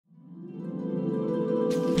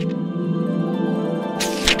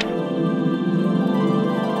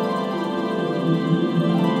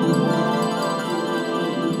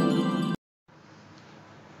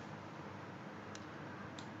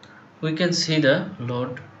We can see the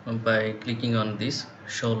load by clicking on this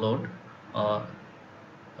show load, or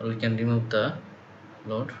we can remove the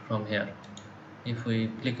load from here. If we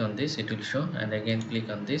click on this, it will show, and again click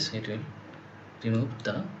on this, it will remove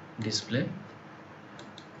the display,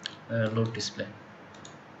 load display,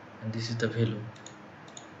 and this is the value.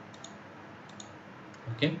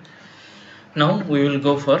 Okay, now we will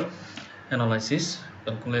go for analysis,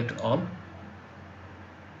 calculate all.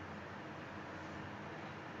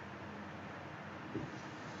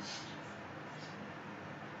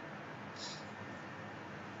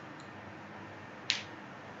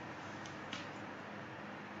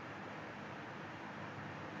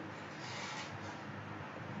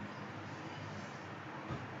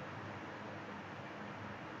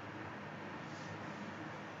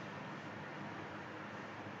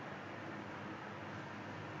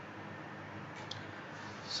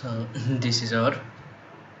 So this is our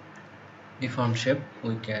deform shape.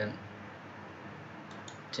 We can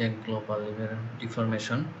check global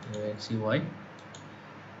deformation CY.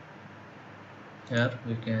 Here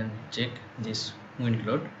we can check this wind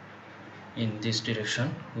load in this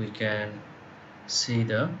direction. We can see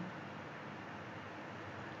the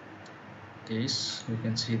we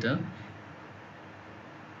can see the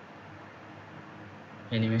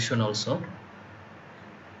animation also.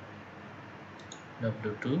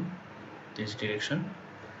 W2 this direction.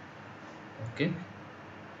 Okay,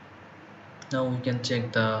 now we can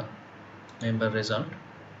check the member result.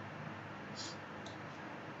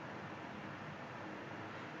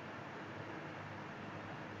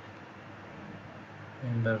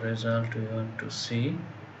 Member result, we want to see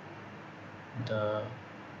the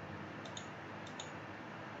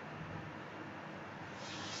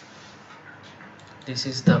this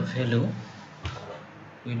is the value.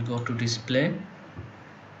 We'll go to display,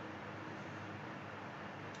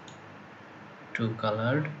 to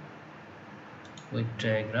colored with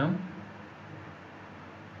diagram.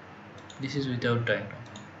 This is without diagram.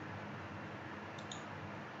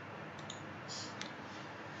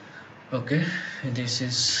 Okay, this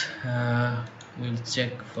is we'll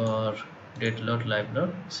check for dead load, live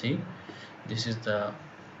load. See, this is the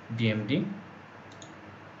BMD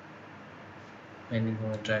bending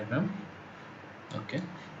moment diagram. Okay,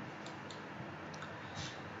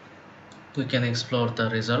 we can explore the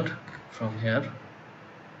result from here.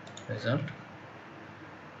 Result,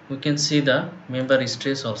 we can see the member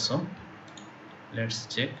stress also. Let's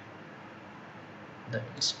check the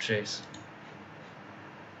stress.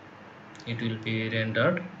 It will be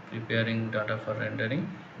rendered, preparing data for rendering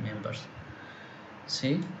members.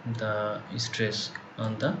 See the stress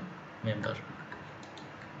on the member.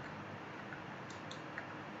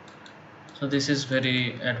 So this is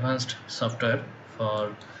very advanced software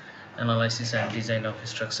for analysis and design of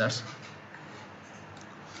structures.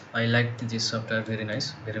 I like this software very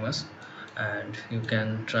much, and you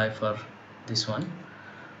can try for this one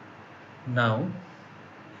now.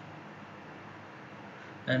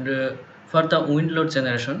 And for the wind load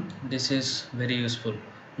generation, this is very useful.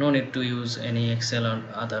 No need to use any Excel or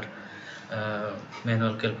other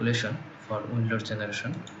manual calculation for wind load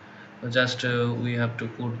generation. Just we have to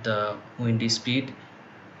put the wind speed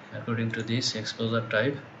according to this exposure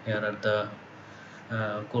type. Here are the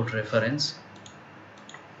code reference,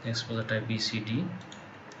 exposure type BCD.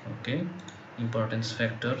 Okay, importance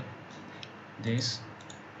factor, this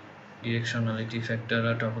directionality factor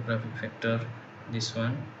or topographic factor, this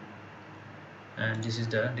one, and this is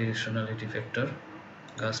the directionality factor,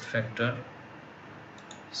 gust factor.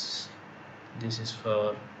 This is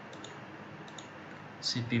for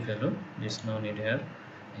CP value. This no need here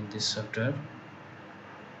in this software.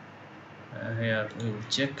 Here we will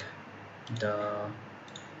check the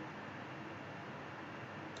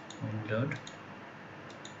wind load.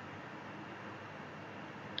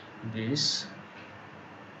 This,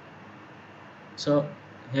 so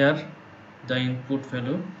here the input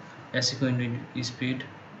value, ASIC wind speed,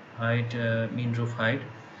 height, mean roof height,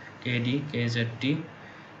 KD, KZT,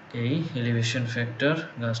 KE, elevation factor,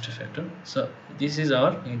 gust factor. So this is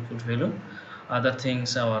our input value. Other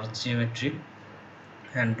things are geometric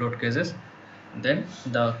and load cases. Then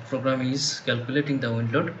the program is calculating the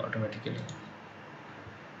wind load automatically.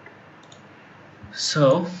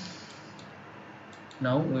 So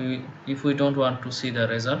now if we don't want to see the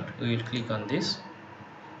result, we will click on this,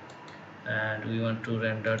 and we want to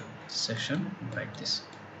render section like this.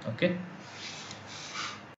 Okay,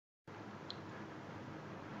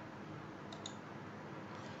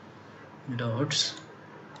 dots,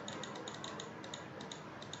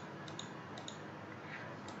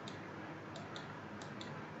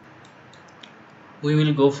 we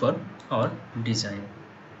will go for our design.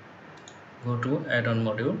 go to add-on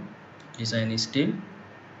module, design style,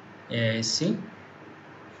 AIC.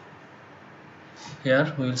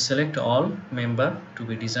 Here we will select all member to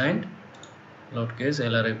be designed, load case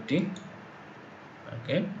LRFT.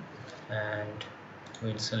 Okay, and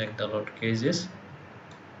we will select the load cases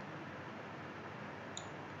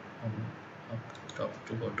from up top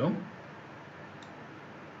to bottom.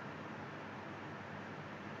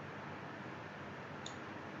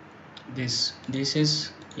 This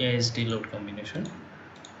is ASD load combination.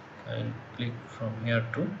 I will click from here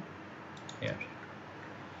to here,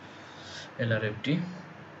 LRFT.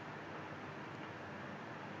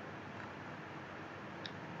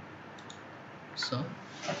 So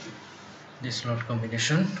this load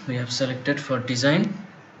combination we have selected for design.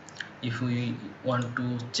 If we want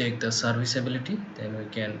to check the serviceability, then we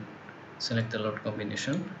can select the load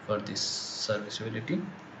combination for this serviceability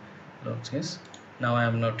load case. Now I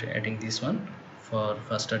am not adding this one for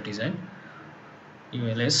faster design.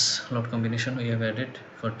 ULS load combination we have added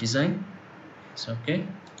for design. It's okay.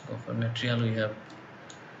 Go for material, we have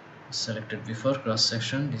selected before. Cross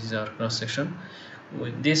section, this is our cross section.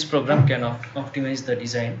 This program can optimize the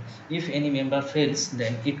design. If any member fails,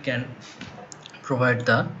 then it can provide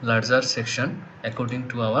the larger section according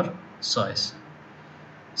to our choice.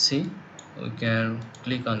 See, we can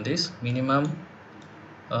click on this minimum.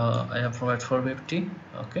 I have provided 450.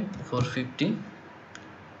 Okay, 450,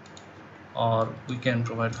 or we can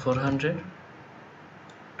provide 400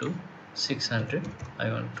 to 600. I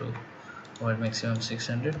want to provide maximum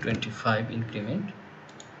 625 increment.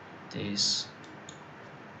 This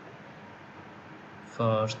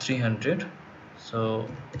for 300, so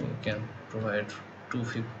we can provide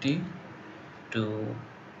 250 to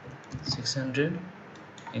 600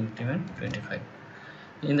 increment 25.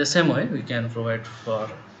 In the same way we can provide for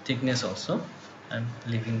thickness also. I'm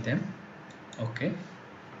leaving them. Okay,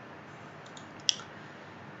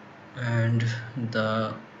 and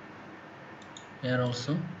the here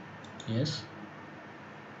also, yes,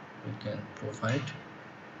 we can provide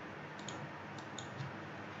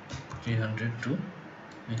 300 to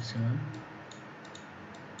maximum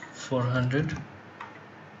 400,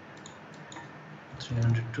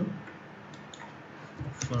 300 to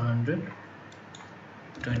 400,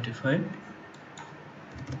 25.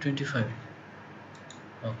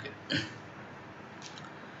 Okay,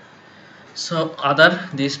 so other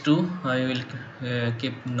these two I will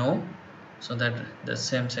keep no, so that the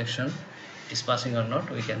same section is passing or not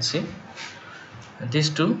we can see.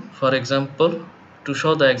 These two, for example, to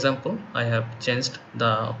show the example, I have changed the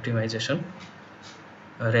optimization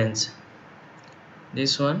range.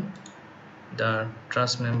 This one, the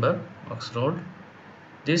truss member box rod,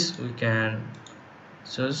 this we can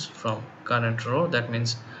choose from current row. That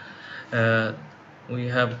means we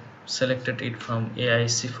have selected it from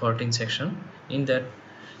AIC 14 section. In that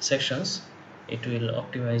sections it will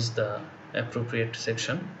optimize the appropriate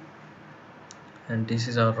section. And this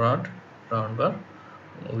is our rod round bar,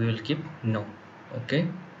 we will keep no. Okay,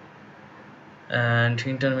 and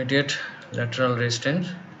intermediate lateral resistance,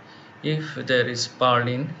 if there is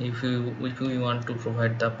purling, if we want to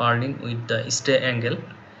provide the purling with the stay angle,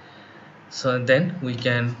 so then we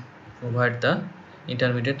can provide the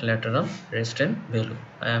intermediate lateral resistance value.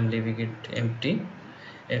 I am leaving it empty.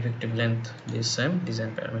 Effective length this same,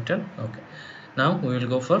 design parameter. Okay, now we will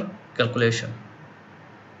go for calculation.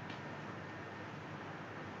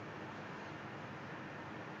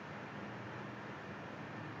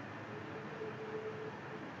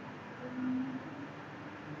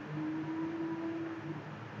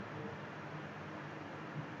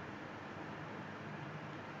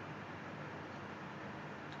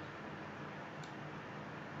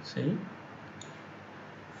 See,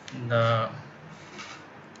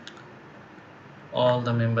 all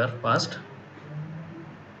the member passed,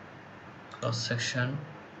 cross section,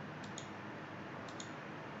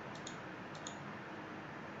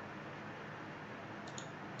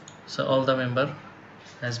 so all the member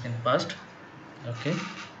has been passed. Okay,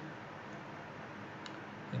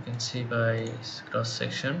 you can see by cross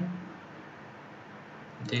section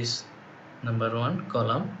this number 1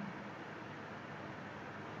 column.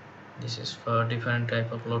 This is for different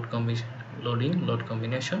type of load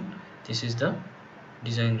combination. This is the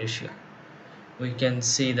design ratio. We can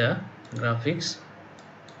see the graphics.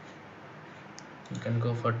 You can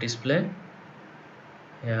go for display.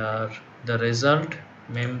 Here the result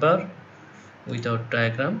member without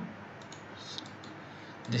diagram.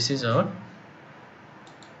 This is our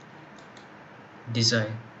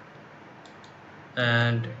design,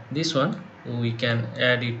 and this one we can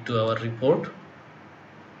add it to our report,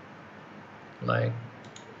 like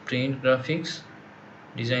print graphics,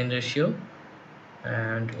 design ratio,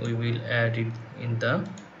 and we will add it in the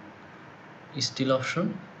still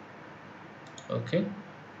option. Okay,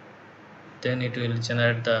 then it will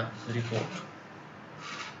generate the report.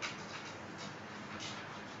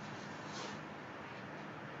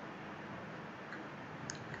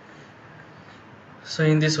 So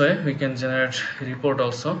in this way we can generate report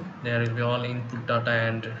also. There will be all input data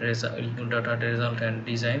and input data, result and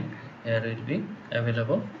design here will be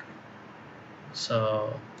available.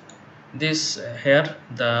 So this here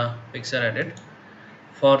the picture added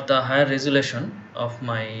for the higher resolution of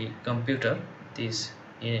my computer. This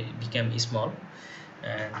became small,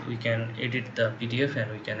 and we can edit the PDF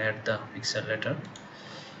and we can add the pixel later.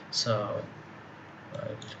 So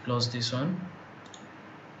I'll close this one,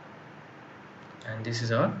 and this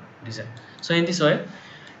is our design. So in this way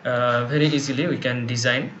very easily we can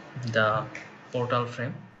design the portal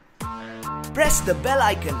frame. Press the bell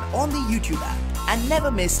icon on the YouTube app and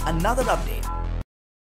never miss another update.